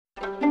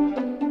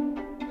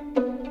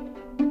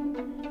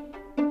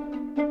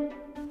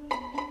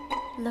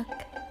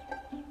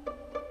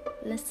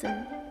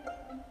listen.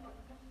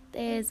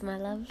 There's my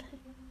love.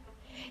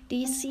 Do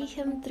you see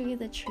him through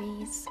the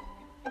trees,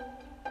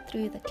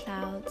 through the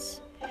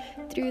clouds,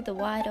 through the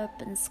wide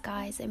open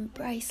skies,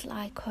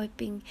 embrace-like,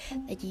 hoping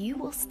that you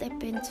will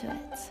step into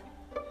it?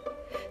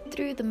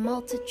 Through the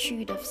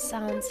multitude of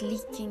sounds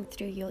leaking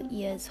through your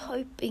ears,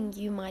 hoping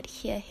you might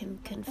hear him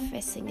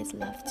confessing his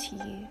love to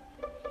you,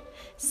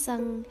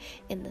 sung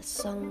in the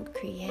song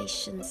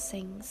creation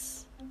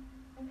sings.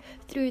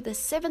 Through the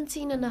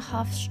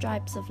 17.5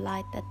 stripes of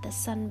light that the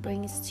sun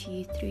brings to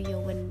you through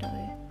your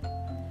window,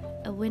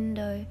 a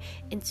window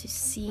into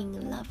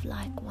seeing love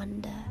like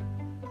wonder,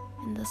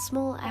 in the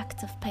small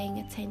act of paying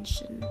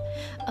attention,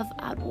 of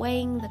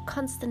outweighing the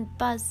constant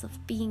buzz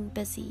of being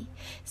busy,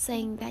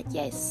 saying that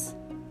yes,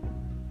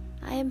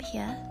 I am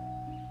here,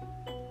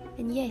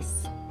 and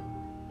yes,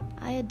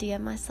 I adhere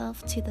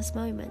myself to this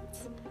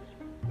moment,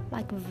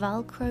 like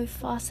Velcro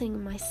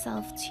fastening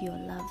myself to your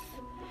love,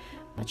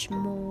 much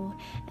more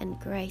and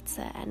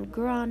greater and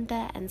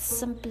grander and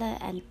simpler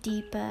and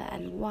deeper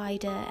and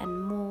wider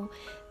and more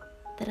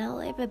than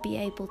I'll ever be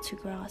able to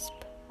grasp.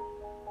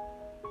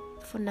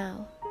 For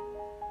now,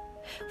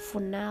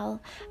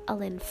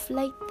 I'll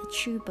inflate the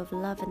tube of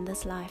love in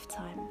this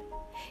lifetime,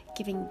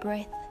 giving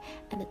breath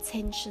and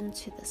attention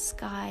to the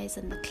skies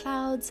and the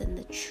clouds and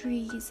the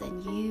trees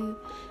and you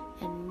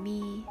and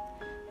me,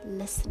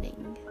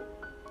 listening,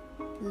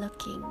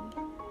 looking,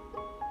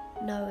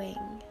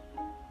 knowing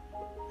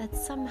that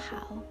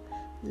somehow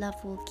love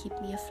will keep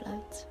me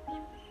afloat.